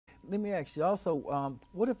let me ask you also,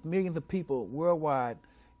 what if millions of people worldwide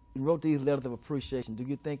wrote these letters of appreciation? Do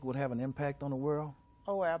you think it would have an impact on the world?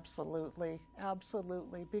 Oh, absolutely,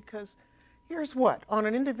 absolutely, because here's what, on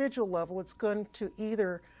an individual level, it's going to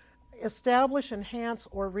either establish, enhance,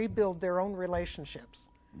 or rebuild their own relationships.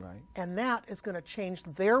 Right. And that is going to change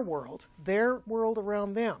their world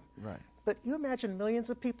around them. Right. But you imagine millions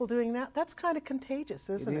of people doing that? That's kind of contagious,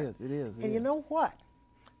 isn't it? It is. And you know what?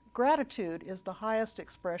 Gratitude is the highest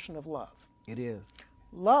expression of love. It is.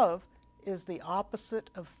 Love is the opposite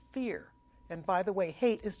of fear. And by the way,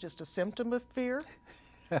 hate is just a symptom of fear.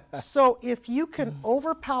 So if you can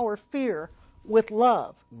overpower fear with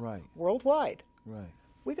love, right, worldwide, right,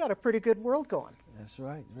 we got a pretty good world going. That's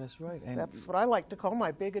right. That's right. And that's what I like to call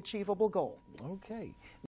my big achievable goal. okay.